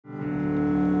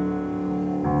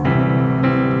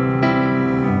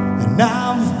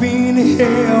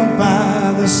held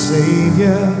by the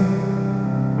Savior,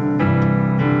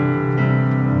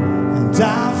 and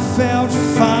I felt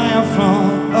fire from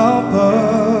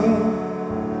above,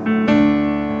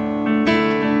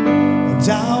 and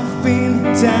I've been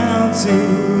down to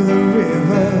the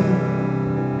river.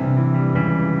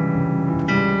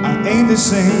 I ain't the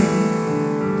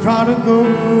same, prodigal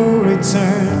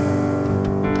return.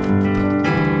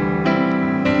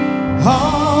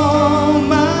 All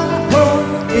my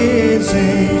hope is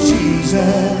in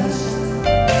Jesus.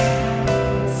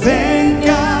 Thank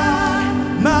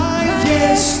God my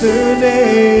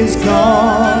yesterday's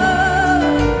gone.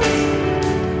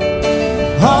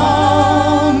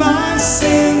 All my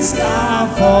sins are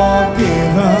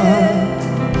forgiven,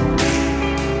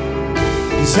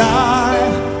 'cause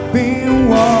I've been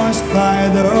washed by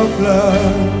the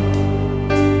blood.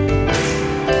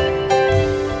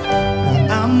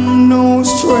 No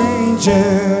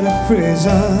stranger to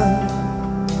prison,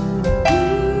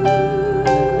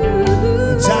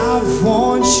 and I've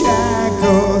worn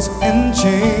shackles and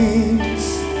chains.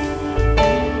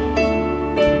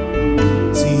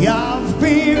 See, I've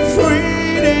been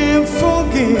freed and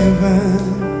forgiven.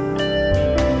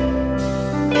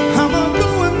 I'm not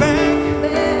going back,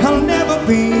 I'll never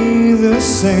be the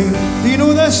same. Do you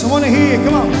know this? I want to hear you,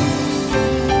 come on.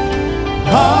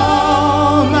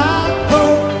 All my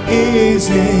is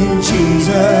in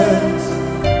Jesus.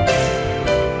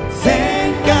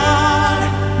 Thank God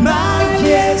my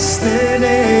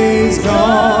yesterday's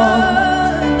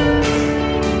gone.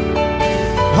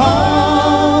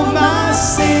 All my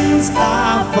sins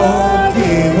are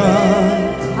forgiven.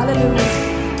 Hallelujah.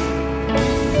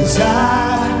 'Cause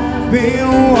I've been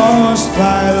washed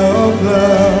by the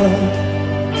blood.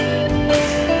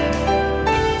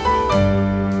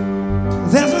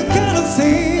 There's a kind of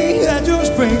thing that just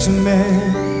breaks a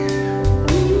man,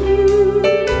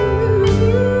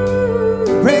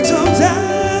 brings him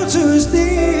down to his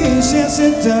knees. Yes,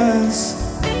 it does.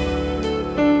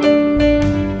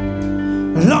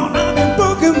 Lord, I've been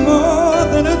broken more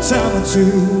than a time or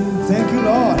two. Thank you,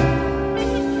 Lord.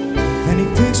 And He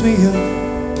picks me up,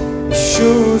 He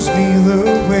shows me the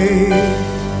way.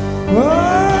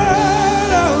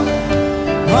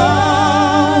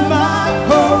 All my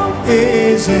hope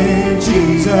is in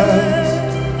Jesus.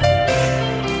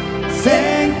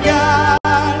 Thank God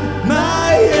my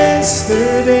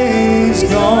yesterday's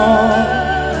gone.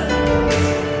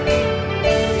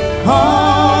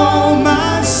 All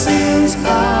my sins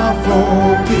are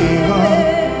forgiven,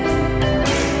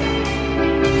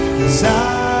 'cause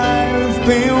I've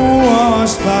been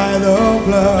washed by the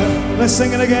blood. Let's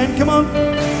sing it again, come on.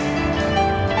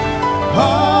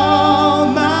 All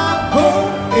my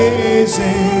hope is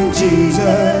in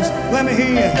Jesus. Let me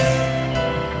hear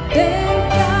you.